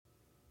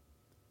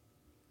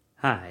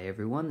Hi,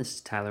 everyone. This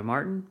is Tyler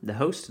Martin, the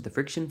host of the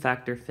Friction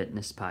Factor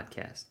Fitness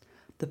Podcast,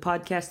 the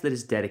podcast that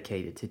is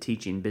dedicated to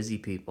teaching busy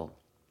people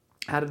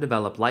how to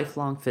develop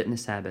lifelong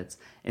fitness habits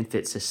and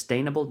fit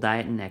sustainable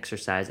diet and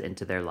exercise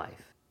into their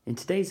life. In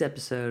today's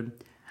episode,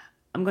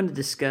 I'm going to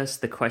discuss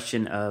the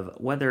question of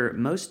whether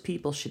most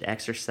people should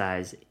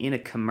exercise in a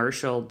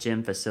commercial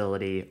gym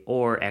facility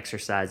or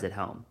exercise at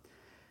home.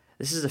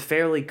 This is a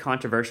fairly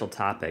controversial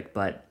topic,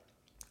 but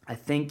I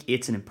think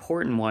it's an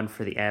important one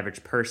for the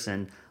average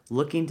person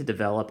looking to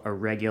develop a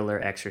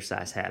regular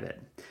exercise habit.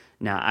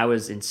 Now, I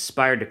was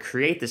inspired to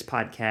create this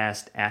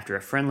podcast after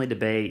a friendly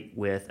debate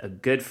with a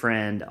good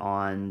friend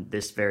on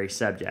this very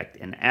subject.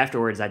 And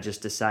afterwards, I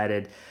just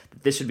decided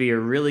that this would be a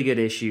really good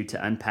issue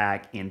to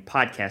unpack in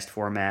podcast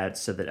format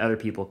so that other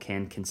people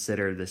can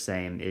consider the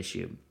same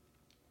issue.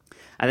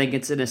 I think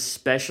it's an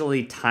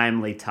especially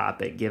timely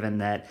topic given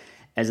that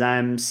as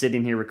I'm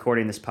sitting here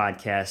recording this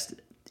podcast,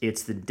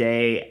 it's the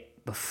day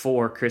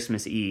before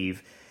Christmas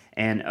Eve.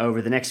 And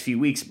over the next few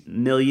weeks,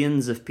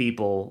 millions of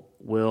people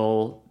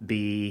will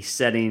be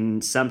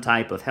setting some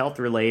type of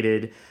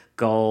health-related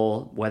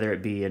goal, whether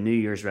it be a New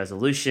Year's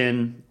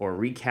resolution or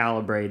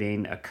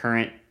recalibrating a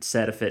current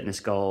set of fitness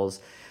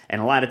goals.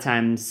 And a lot of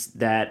times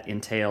that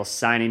entails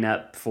signing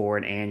up for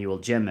an annual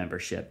gym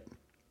membership.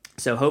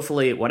 So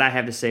hopefully what I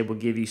have to say will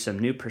give you some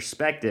new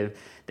perspective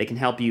that can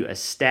help you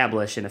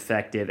establish an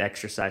effective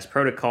exercise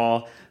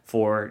protocol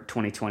for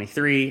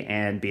 2023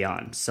 and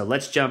beyond. So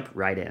let's jump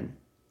right in.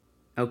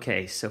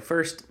 Okay, so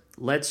first,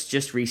 let's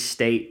just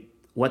restate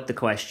what the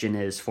question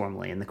is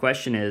formally. And the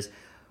question is,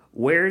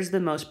 where's the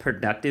most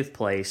productive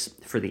place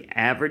for the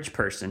average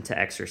person to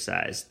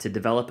exercise to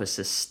develop a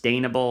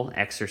sustainable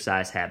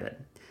exercise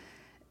habit?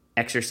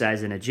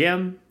 Exercise in a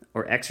gym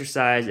or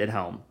exercise at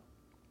home?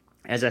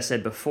 As I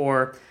said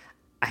before,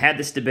 I had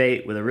this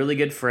debate with a really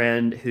good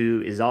friend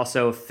who is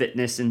also a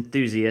fitness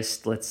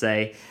enthusiast, let's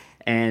say,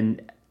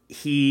 and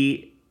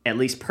he, at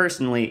least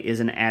personally, is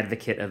an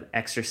advocate of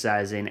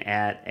exercising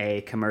at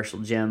a commercial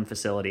gym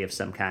facility of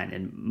some kind.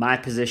 And my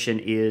position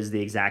is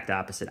the exact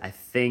opposite. I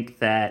think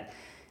that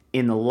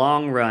in the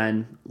long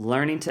run,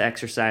 learning to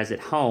exercise at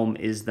home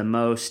is the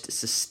most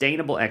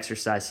sustainable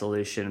exercise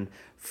solution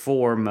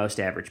for most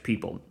average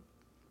people.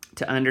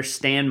 To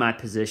understand my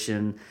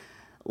position,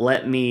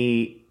 let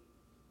me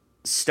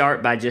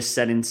start by just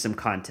setting some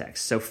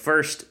context. So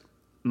first,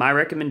 my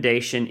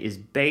recommendation is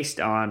based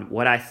on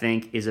what I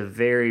think is a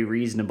very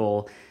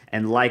reasonable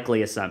and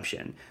likely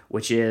assumption,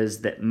 which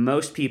is that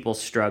most people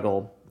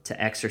struggle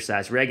to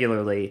exercise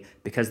regularly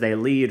because they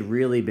lead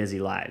really busy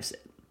lives.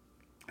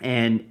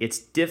 And it's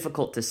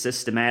difficult to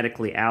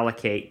systematically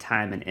allocate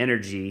time and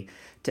energy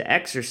to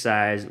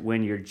exercise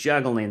when you're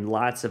juggling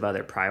lots of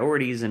other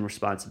priorities and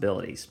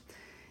responsibilities.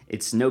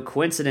 It's no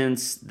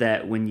coincidence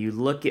that when you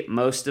look at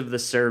most of the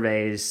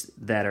surveys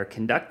that are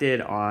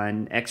conducted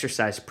on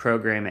exercise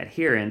program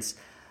adherence,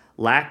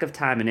 lack of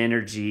time and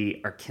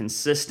energy are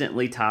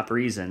consistently top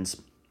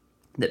reasons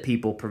that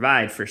people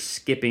provide for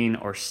skipping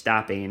or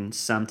stopping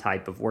some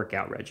type of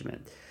workout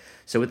regimen.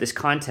 So with this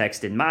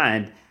context in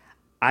mind,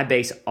 I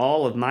base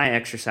all of my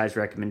exercise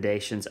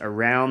recommendations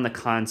around the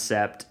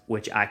concept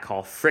which I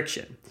call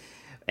friction.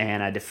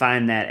 And I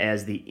define that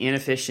as the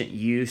inefficient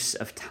use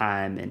of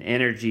time and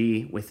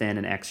energy within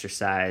an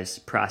exercise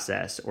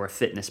process or a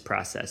fitness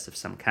process of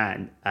some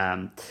kind.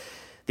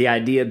 The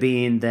idea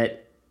being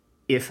that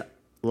if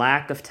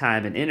lack of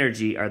time and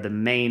energy are the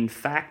main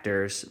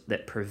factors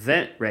that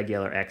prevent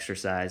regular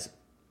exercise,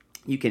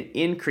 you can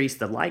increase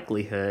the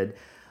likelihood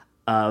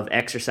of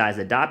exercise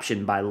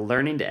adoption by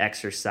learning to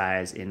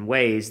exercise in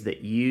ways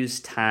that use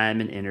time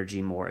and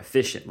energy more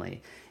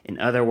efficiently. In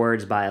other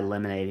words, by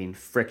eliminating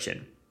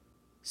friction.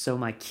 So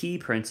my key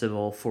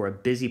principle for a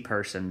busy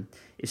person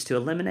is to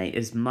eliminate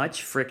as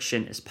much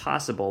friction as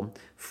possible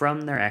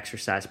from their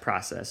exercise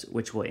process,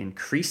 which will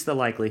increase the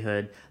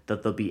likelihood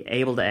that they'll be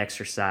able to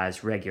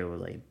exercise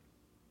regularly.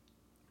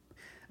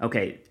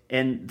 Okay,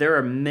 and there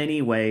are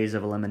many ways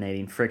of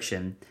eliminating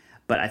friction,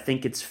 but I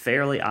think it's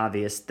fairly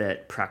obvious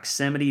that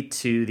proximity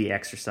to the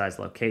exercise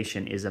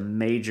location is a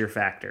major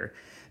factor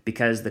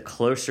because the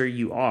closer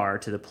you are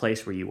to the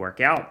place where you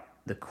work out,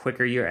 the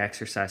quicker your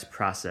exercise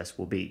process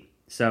will be.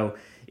 So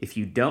if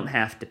you don't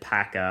have to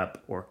pack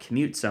up or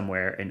commute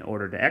somewhere in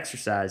order to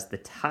exercise, the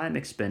time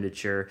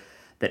expenditure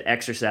that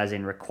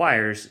exercising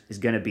requires is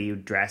going to be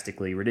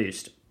drastically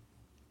reduced.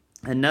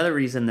 Another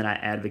reason that I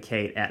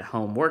advocate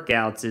at-home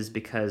workouts is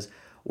because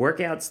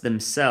workouts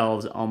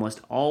themselves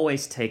almost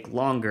always take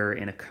longer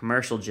in a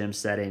commercial gym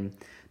setting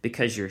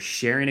because you're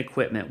sharing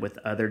equipment with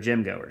other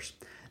gym goers.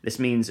 This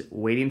means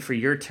waiting for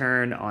your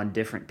turn on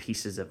different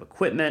pieces of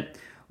equipment,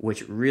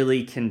 which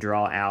really can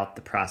draw out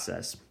the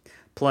process.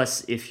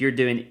 Plus, if you're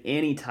doing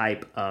any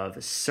type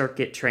of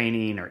circuit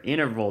training or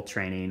interval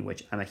training,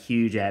 which I'm a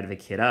huge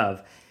advocate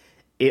of,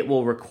 it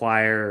will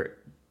require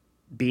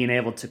being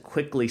able to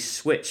quickly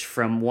switch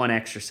from one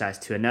exercise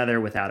to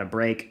another without a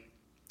break,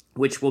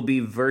 which will be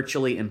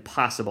virtually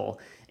impossible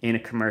in a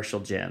commercial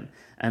gym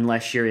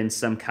unless you're in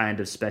some kind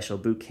of special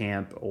boot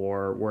camp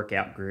or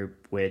workout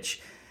group,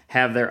 which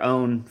have their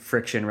own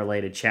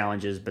friction-related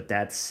challenges, but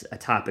that's a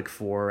topic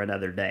for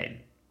another day.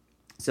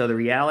 So the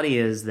reality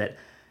is that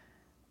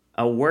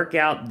a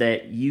workout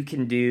that you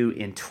can do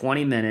in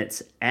 20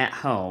 minutes at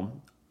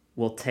home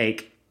will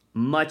take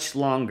much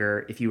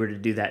longer if you were to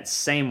do that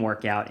same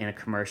workout in a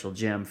commercial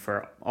gym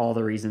for all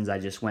the reasons I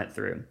just went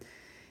through.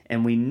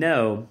 And we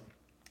know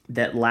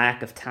that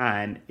lack of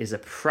time is a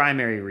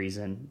primary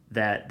reason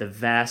that the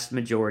vast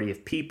majority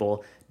of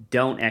people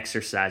don't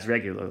exercise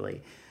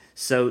regularly.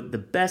 So the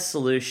best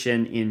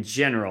solution in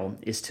general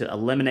is to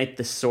eliminate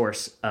the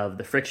source of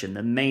the friction,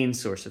 the main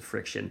source of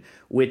friction,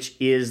 which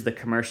is the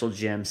commercial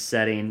gym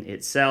setting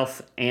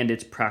itself and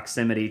its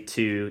proximity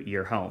to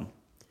your home.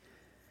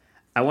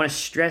 I want to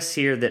stress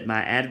here that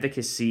my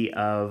advocacy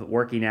of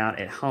working out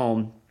at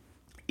home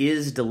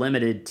is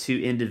delimited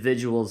to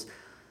individuals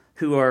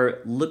who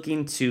are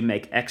looking to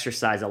make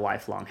exercise a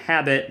lifelong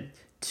habit,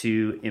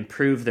 to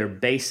improve their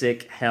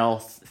basic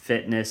health,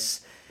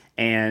 fitness,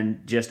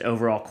 and just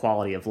overall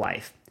quality of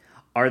life.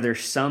 Are there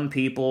some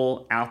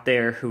people out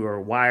there who are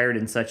wired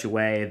in such a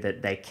way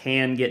that they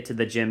can get to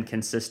the gym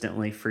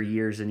consistently for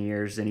years and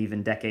years and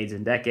even decades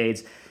and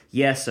decades?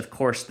 Yes, of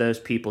course, those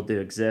people do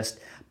exist,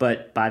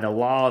 but by the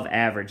law of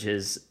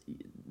averages,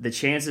 the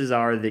chances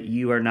are that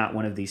you are not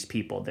one of these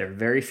people. They're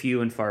very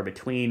few and far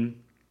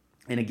between.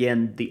 And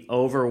again, the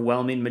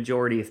overwhelming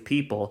majority of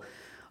people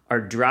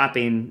are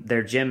dropping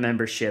their gym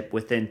membership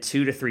within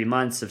 2 to 3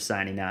 months of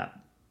signing up.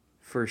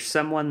 For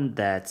someone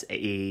that's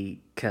a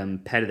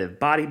competitive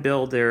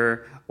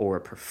bodybuilder or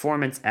a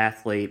performance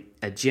athlete,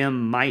 a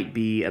gym might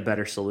be a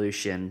better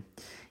solution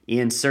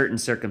in certain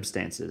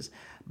circumstances.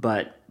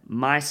 But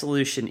my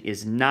solution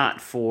is not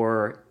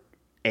for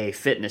a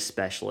fitness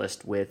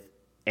specialist with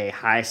a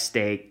high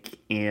stake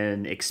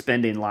in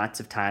expending lots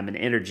of time and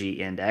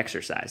energy into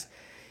exercise.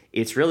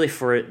 It's really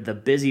for the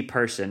busy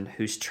person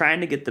who's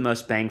trying to get the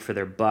most bang for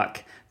their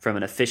buck from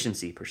an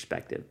efficiency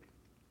perspective.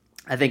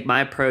 I think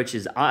my approach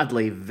is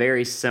oddly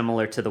very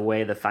similar to the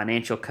way the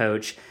financial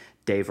coach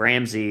Dave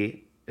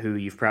Ramsey, who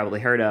you've probably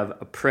heard of,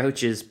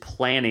 approaches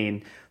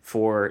planning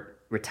for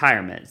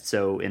retirement,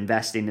 so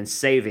investing and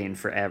saving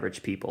for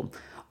average people.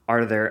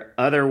 Are there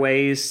other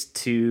ways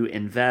to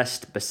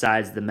invest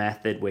besides the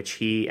method which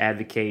he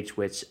advocates,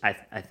 which I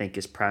think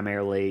is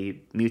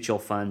primarily mutual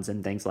funds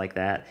and things like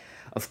that?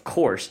 Of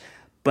course,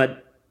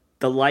 but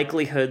the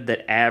likelihood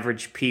that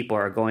average people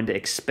are going to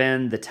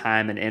expend the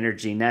time and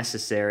energy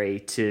necessary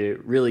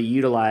to really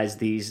utilize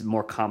these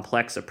more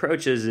complex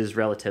approaches is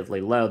relatively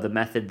low. The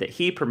method that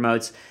he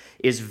promotes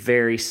is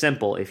very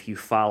simple if you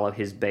follow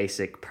his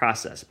basic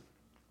process.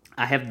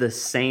 I have the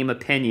same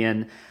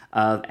opinion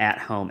of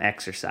at-home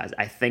exercise.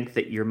 I think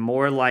that you're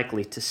more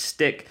likely to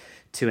stick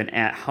to an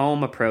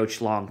at-home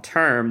approach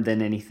long-term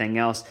than anything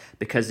else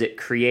because it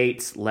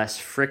creates less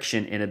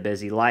friction in a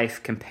busy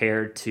life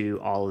compared to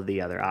all of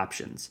the other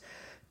options.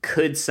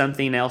 Could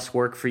something else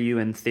work for you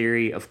in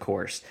theory? Of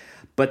course.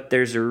 But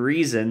there's a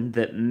reason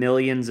that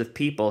millions of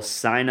people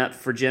sign up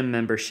for gym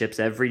memberships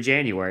every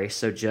January.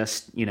 So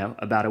just,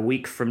 about a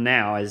week from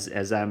now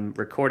as I'm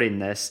recording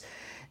this.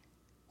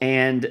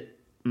 And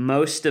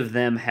most of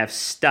them have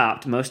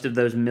stopped. Most of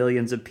those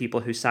millions of people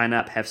who sign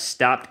up have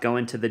stopped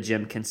going to the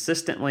gym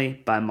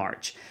consistently by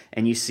March.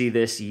 And you see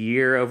this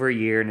year over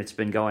year, and it's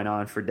been going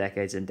on for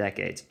decades and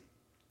decades.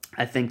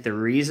 I think the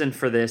reason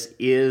for this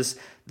is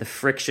the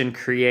friction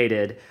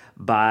created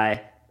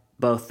by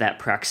both that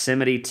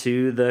proximity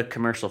to the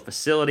commercial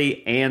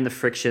facility and the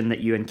friction that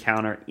you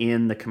encounter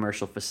in the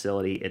commercial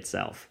facility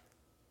itself.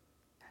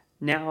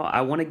 Now, I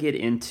want to get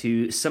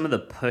into some of the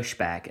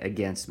pushback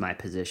against my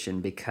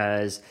position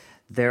because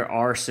there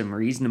are some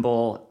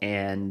reasonable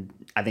and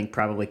I think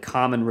probably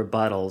common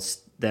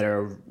rebuttals that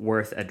are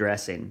worth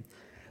addressing.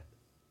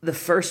 The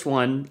first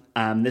one,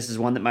 this is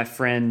one that my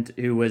friend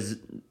who was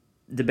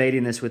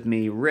debating this with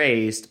me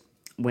raised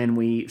when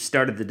we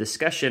started the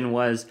discussion,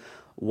 was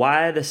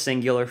why the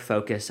singular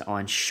focus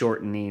on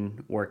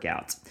shortening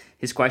workouts?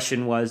 His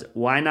question was,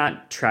 why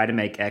not try to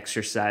make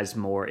exercise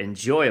more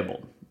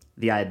enjoyable?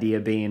 The idea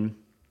being,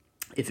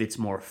 if it's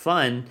more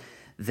fun,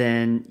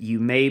 then you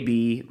may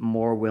be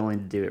more willing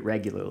to do it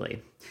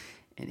regularly.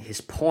 And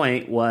his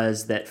point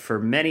was that for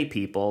many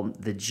people,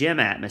 the gym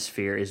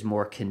atmosphere is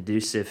more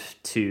conducive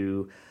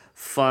to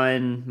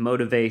fun,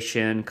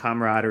 motivation,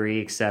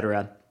 camaraderie,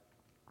 etc.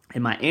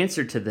 And my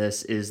answer to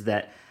this is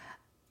that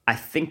I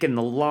think in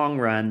the long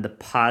run, the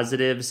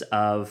positives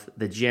of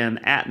the gym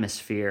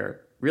atmosphere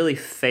really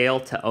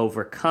fail to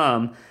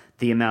overcome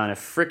the amount of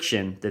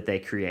friction that they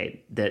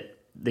create, that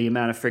the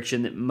amount of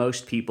friction that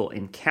most people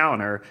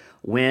encounter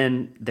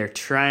when they're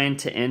trying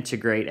to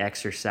integrate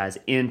exercise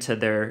into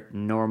their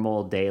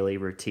normal daily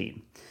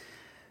routine.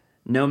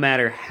 No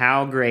matter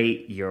how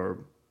great your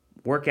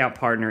workout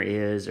partner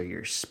is or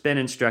your spin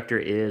instructor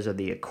is or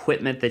the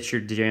equipment that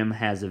your gym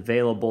has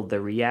available, the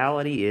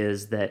reality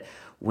is that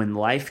when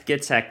life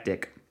gets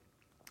hectic,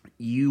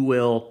 you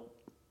will,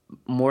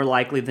 more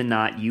likely than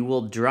not, you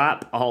will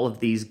drop all of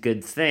these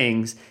good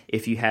things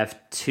if you have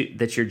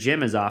that your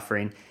gym is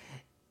offering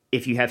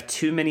if you have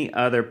too many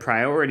other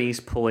priorities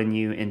pulling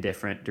you in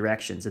different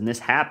directions. And this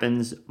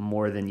happens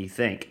more than you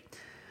think.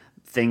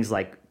 Things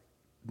like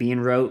being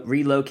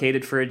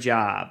relocated for a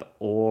job,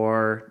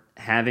 or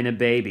having a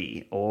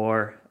baby,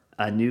 or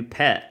a new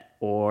pet,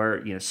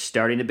 or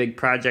starting a big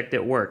project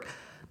at work.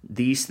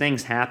 These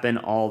things happen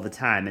all the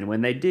time. And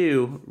when they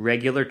do,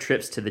 regular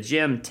trips to the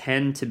gym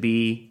tend to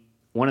be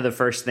one of the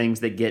first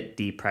things that get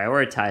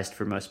deprioritized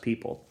for most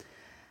people.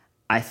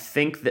 I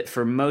think that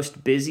for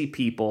most busy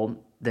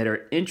people that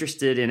are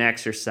interested in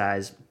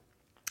exercise,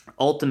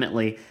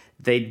 ultimately,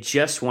 they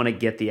just want to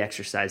get the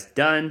exercise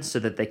done so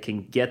that they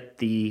can get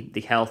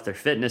the health or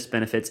fitness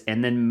benefits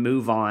and then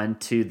move on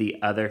to the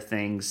other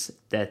things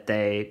that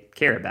they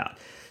care about.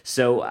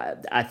 So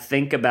I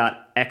think about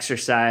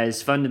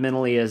exercise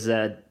fundamentally as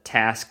a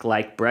task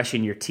like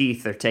brushing your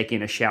teeth or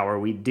taking a shower.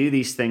 We do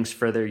these things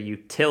for their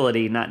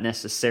utility, not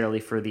necessarily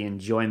for the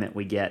enjoyment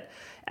we get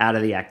out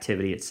of the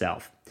activity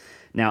itself.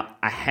 Now,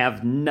 I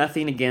have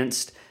nothing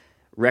against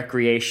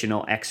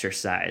recreational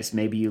exercise.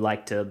 Maybe you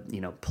like to,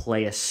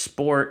 play a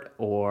sport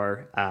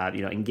or,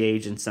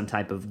 engage in some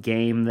type of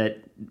game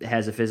that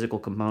has a physical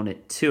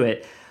component to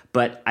it.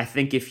 But I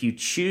think if you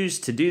choose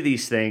to do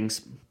these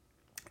things,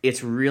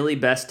 it's really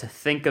best to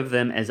think of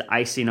them as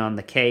icing on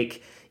the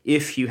cake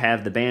if you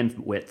have the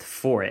bandwidth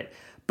for it.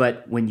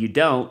 But when you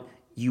don't,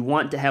 you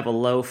want to have a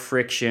low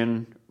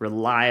friction,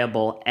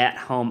 reliable,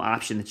 at-home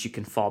option that you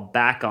can fall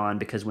back on,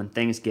 because when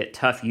things get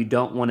tough, you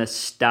don't want to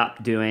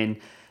stop doing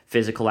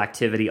physical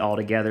activity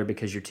altogether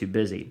because you're too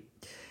busy.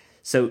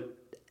 So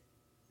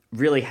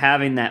really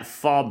having that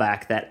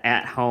fallback, that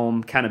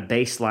at-home kind of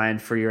baseline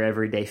for your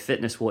everyday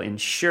fitness will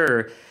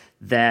ensure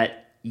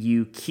that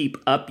you keep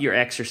up your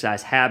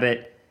exercise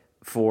habit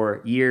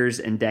for years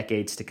and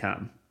decades to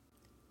come.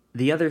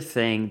 The other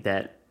thing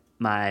that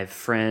my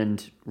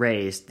friend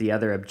raised, the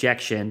other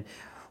objection,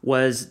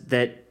 was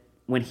that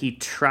when he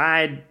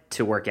tried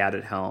to work out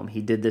at home,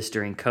 he did this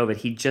during COVID,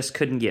 he just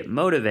couldn't get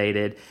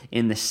motivated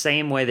in the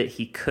same way that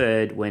he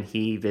could when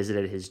he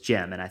visited his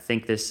gym. And I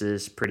think this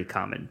is pretty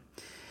common.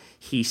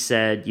 He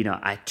said,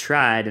 I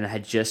tried and I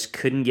just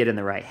couldn't get in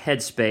the right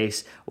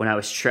headspace when I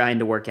was trying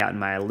to work out in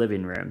my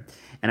living room.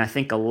 And I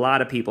think a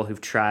lot of people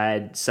who've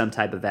tried some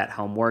type of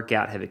at-home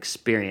workout have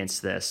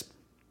experienced this.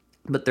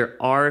 But there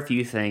are a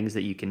few things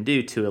that you can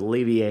do to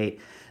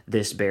alleviate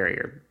this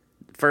barrier.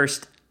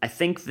 First, I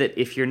think that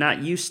if you're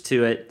not used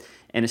to it,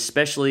 and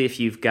especially if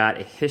you've got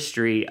a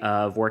history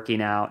of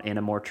working out in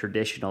a more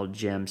traditional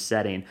gym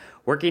setting,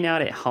 working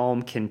out at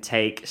home can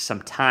take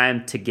some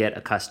time to get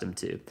accustomed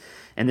to.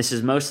 And this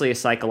is mostly a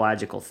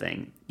psychological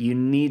thing. You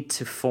need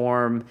to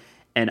form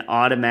an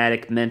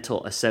automatic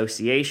mental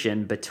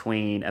association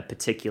between a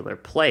particular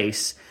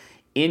place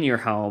in your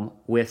home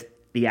with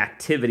the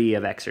activity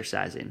of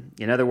exercising.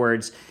 In other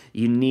words,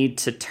 you need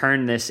to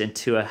turn this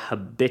into a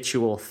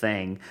habitual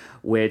thing,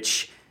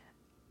 which,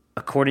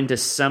 according to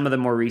some of the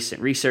more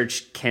recent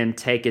research, can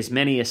take as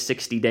many as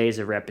 60 days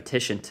of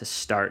repetition to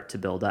start to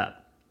build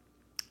up.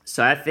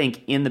 So I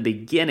think in the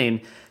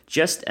beginning,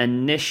 just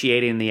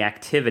initiating the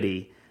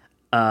activity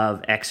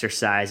of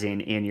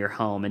exercising in your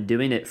home and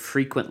doing it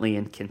frequently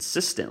and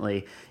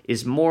consistently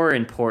is more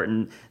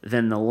important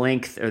than the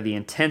length or the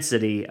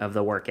intensity of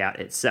the workout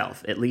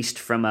itself, at least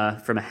from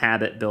a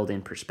habit building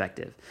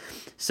perspective.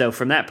 So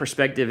from that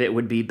perspective, it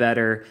would be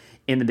better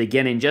in the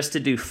beginning just to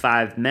do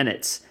 5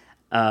 minutes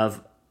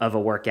of a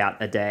workout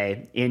a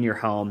day in your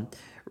home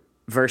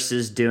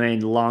versus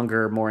doing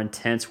longer, more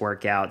intense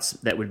workouts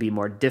that would be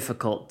more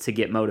difficult to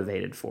get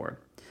motivated for.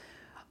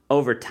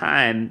 Over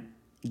time,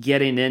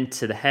 getting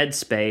into the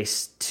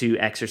headspace to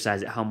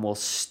exercise at home will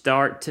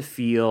start to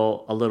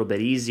feel a little bit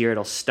easier.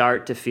 It'll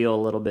start to feel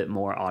a little bit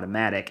more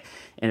automatic.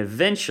 And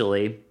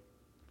eventually,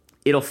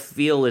 it'll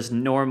feel as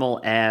normal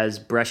as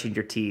brushing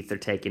your teeth or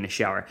taking a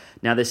shower.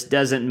 Now, this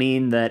doesn't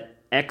mean that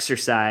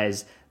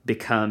exercise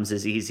becomes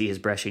as easy as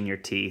brushing your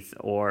teeth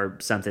or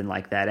something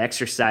like that.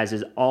 Exercise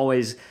is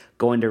always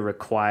going to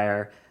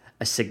require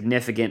a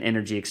significant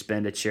energy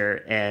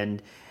expenditure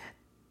and,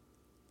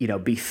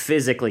 be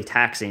physically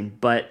taxing.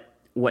 But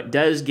what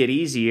does get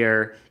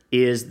easier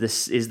is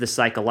the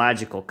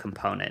psychological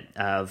component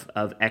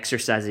of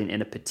exercising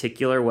in a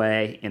particular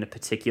way, in a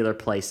particular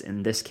place,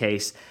 in this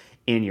case,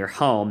 in your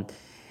home.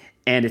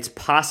 And it's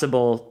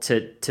possible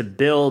to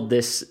build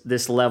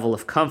this level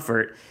of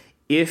comfort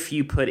if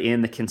you put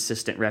in the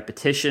consistent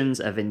repetitions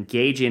of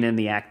engaging in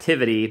the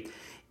activity,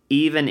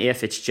 even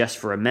if it's just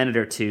for a minute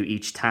or two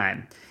each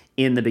time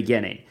in the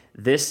beginning.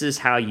 This is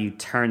how you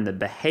turn the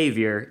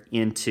behavior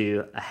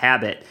into a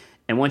habit.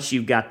 And once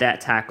you've got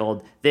that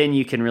tackled, then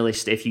you can really,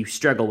 if you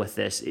struggle with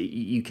this,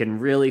 you can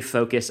really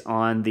focus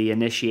on the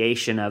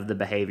initiation of the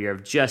behavior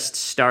of just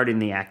starting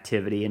the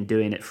activity and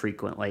doing it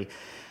frequently.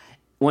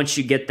 Once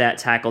you get that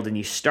tackled and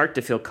you start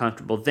to feel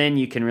comfortable, then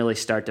you can really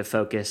start to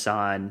focus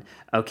on,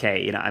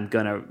 okay, I'm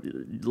going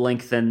to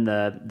lengthen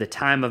the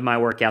time of my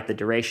workout, the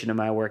duration of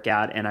my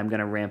workout, and I'm going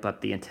to ramp up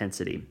the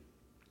intensity.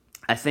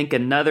 I think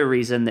another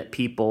reason that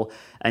people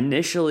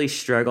initially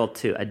struggle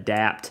to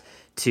adapt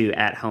to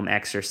at-home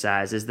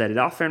exercise is that it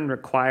often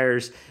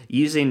requires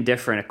using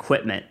different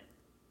equipment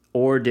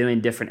or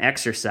doing different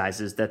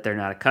exercises that they're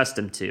not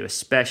accustomed to,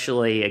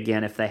 especially,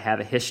 again, if they have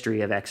a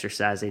history of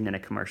exercising in a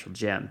commercial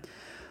gym.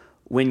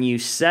 When you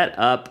set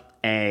up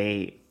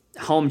a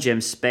home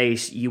gym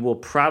space, you will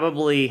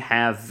probably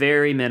have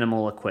very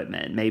minimal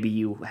equipment. Maybe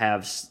you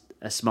have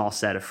a small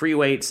set of free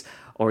weights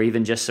or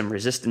even just some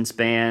resistance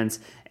bands.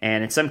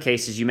 And in some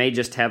cases, you may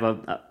just have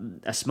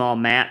a small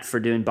mat for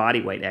doing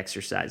body weight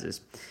exercises.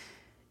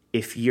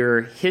 If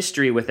your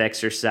history with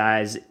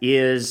exercise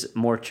is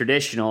more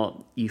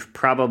traditional, you've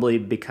probably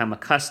become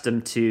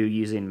accustomed to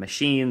using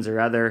machines or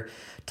other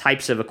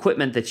types of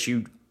equipment that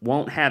you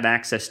won't have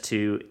access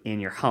to in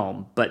your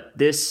home. But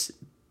this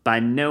by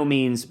no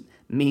means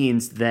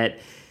that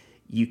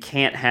you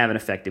can't have an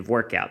effective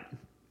workout.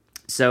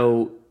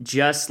 So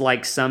just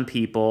like some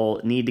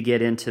people need to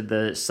get into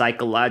the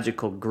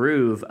psychological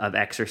groove of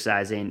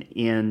exercising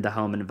in the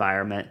home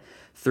environment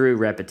through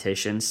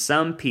repetition,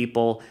 some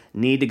people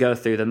need to go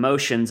through the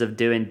motions of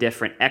doing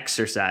different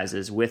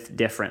exercises with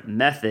different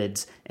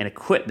methods and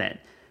equipment.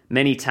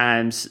 Many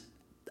times,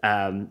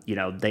 they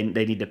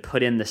need to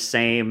put in the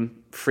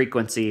same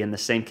frequency and the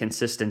same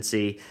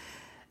consistency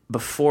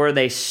before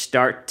they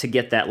start to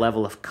get that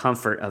level of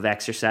comfort of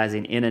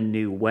exercising in a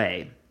new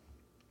way.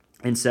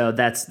 And so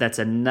that's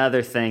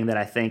another thing that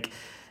I think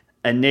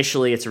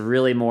initially it's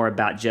really more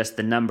about just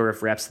the number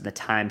of reps and the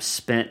time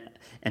spent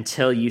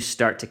until you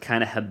start to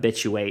kind of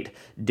habituate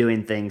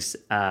doing things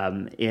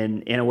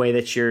in a way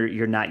that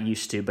you're not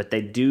used to. But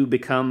they do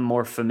become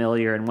more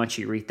familiar, and once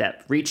you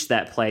reach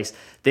that place,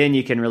 then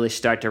you can really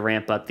start to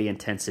ramp up the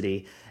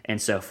intensity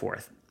and so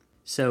forth.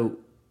 So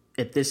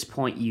at this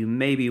point, you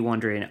may be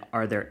wondering,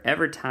 are there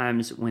ever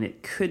times when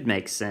it could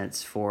make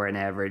sense for an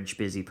average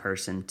busy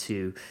person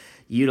to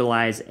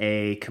utilize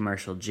a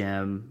commercial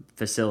gym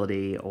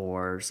facility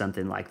or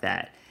something like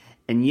that?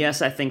 And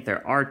yes, I think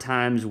there are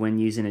times when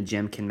using a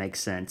gym can make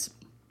sense.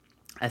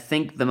 I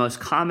think the most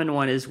common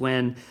one is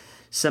when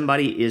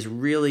somebody is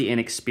really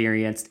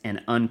inexperienced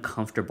and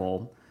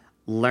uncomfortable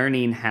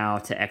learning how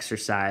to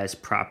exercise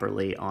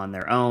properly on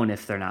their own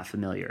if they're not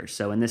familiar.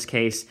 So in this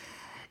case,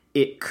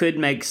 it could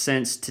make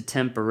sense to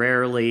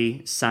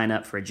temporarily sign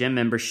up for a gym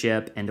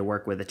membership and to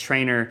work with a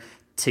trainer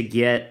to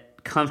get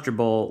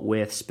comfortable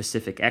with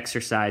specific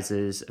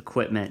exercises,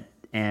 equipment,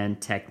 and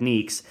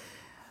techniques.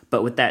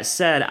 But with that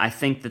said, I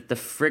think that the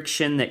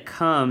friction that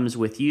comes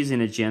with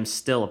using a gym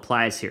still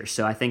applies here.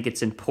 So I think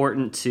it's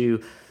important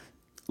to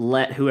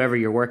let whoever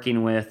you're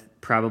working with,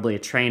 probably a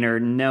trainer,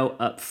 know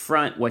up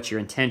front what your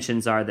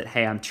intentions are, that,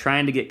 hey, I'm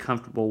trying to get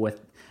comfortable with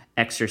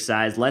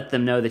exercise. Let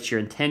them know that your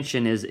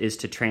intention is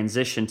to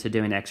transition to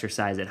doing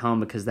exercise at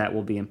home, because that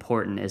will be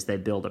important as they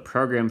build a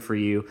program for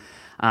you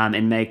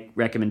and make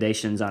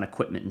recommendations on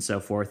equipment and so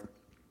forth.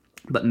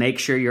 But make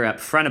sure you're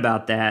upfront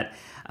about that.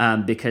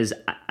 Because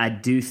I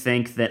do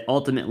think that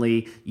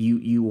ultimately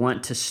you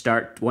want to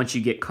start, once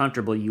you get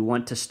comfortable, you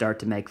want to start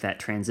to make that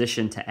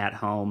transition to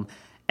at-home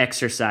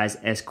exercise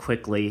as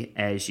quickly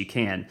as you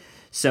can.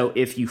 So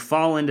if you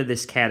fall into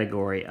this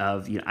category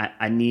of,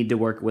 I need to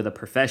work with a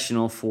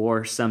professional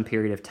for some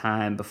period of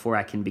time before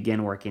I can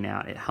begin working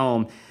out at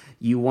home,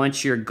 you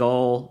want your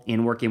goal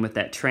in working with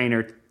that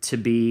trainer to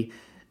be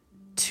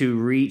to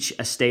reach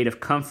a state of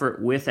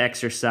comfort with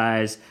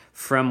exercise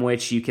from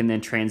which you can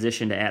then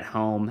transition to at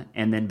home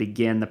and then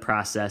begin the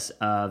process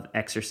of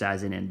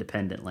exercising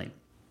independently.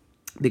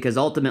 Because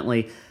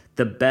ultimately,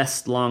 the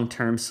best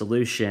long-term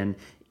solution,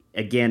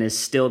 again, is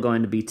still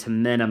going to be to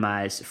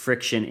minimize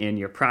friction in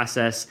your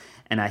process.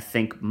 And I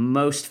think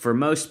for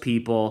most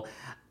people,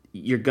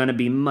 you're going to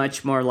be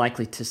much more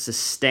likely to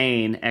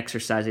sustain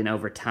exercising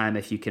over time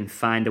if you can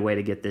find a way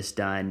to get this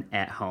done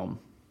at home.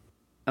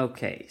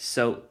 Okay,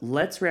 so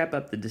let's wrap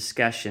up the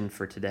discussion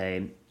for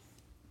today.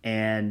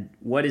 And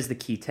what is the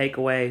key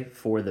takeaway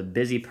for the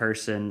busy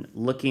person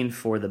looking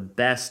for the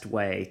best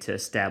way to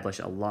establish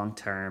a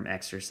long-term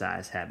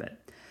exercise habit?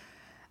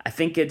 I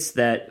think it's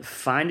that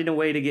finding a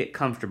way to get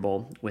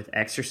comfortable with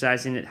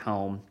exercising at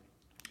home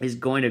is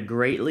going to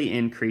greatly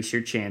increase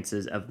your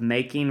chances of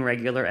making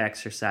regular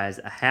exercise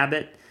a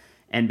habit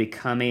and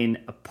becoming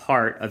a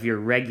part of your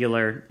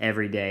regular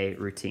everyday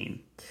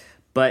routine.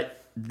 But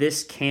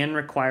this can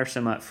require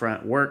some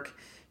upfront work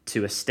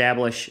to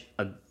establish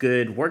a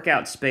good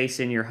workout space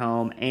in your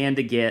home and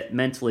to get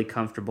mentally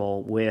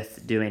comfortable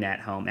with doing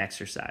at-home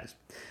exercise.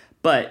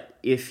 But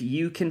if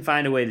you can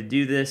find a way to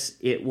do this,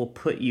 it will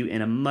put you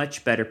in a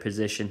much better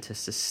position to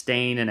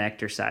sustain an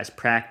exercise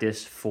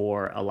practice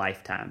for a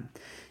lifetime.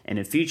 And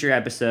in future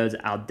episodes,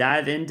 I'll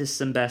dive into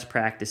some best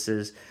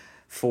practices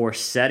for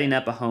setting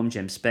up a home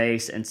gym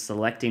space and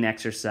selecting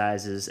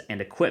exercises and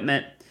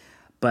equipment.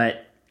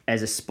 But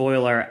as a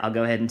spoiler, I'll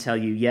go ahead and tell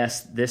you,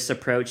 yes, this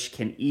approach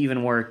can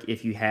even work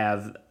if you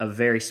have a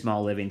very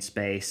small living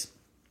space,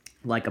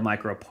 like a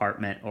micro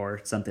apartment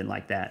or something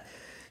like that.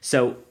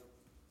 So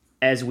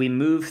as we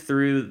move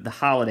through the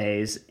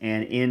holidays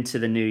and into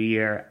the new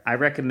year, I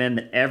recommend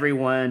that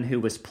everyone who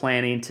was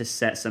planning to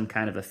set some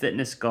kind of a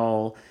fitness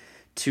goal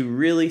to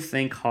really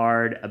think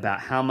hard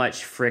about how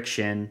much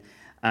friction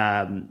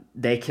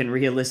they can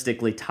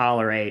realistically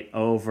tolerate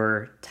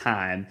over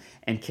time,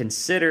 and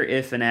consider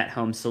if an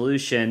at-home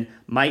solution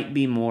might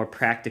be more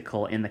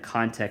practical in the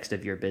context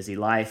of your busy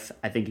life.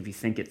 I think if you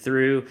think it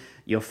through,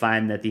 you'll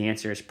find that the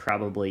answer is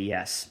probably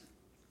yes.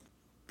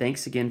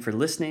 Thanks again for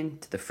listening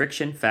to the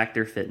Friction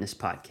Factor Fitness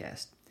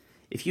Podcast.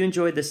 If you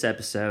enjoyed this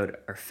episode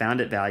or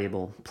found it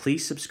valuable,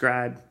 please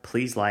subscribe,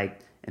 please like,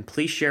 and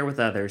please share with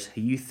others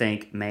who you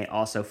think may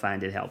also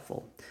find it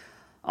helpful.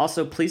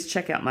 Also, please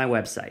check out my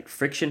website,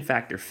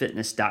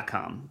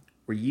 frictionfactorfitness.com,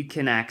 where you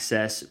can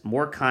access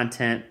more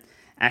content,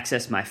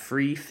 access my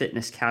free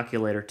fitness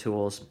calculator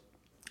tools,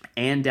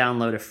 and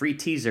download a free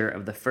teaser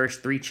of the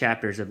first 3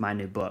 chapters of my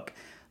new book,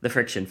 The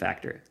Friction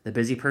Factor, The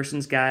Busy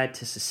Person's Guide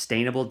to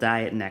Sustainable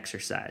Diet and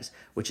Exercise,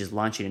 which is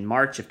launching in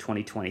March of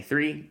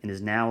 2023 and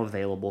is now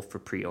available for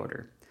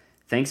pre-order.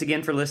 Thanks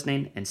again for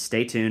listening, and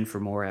stay tuned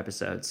for more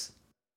episodes.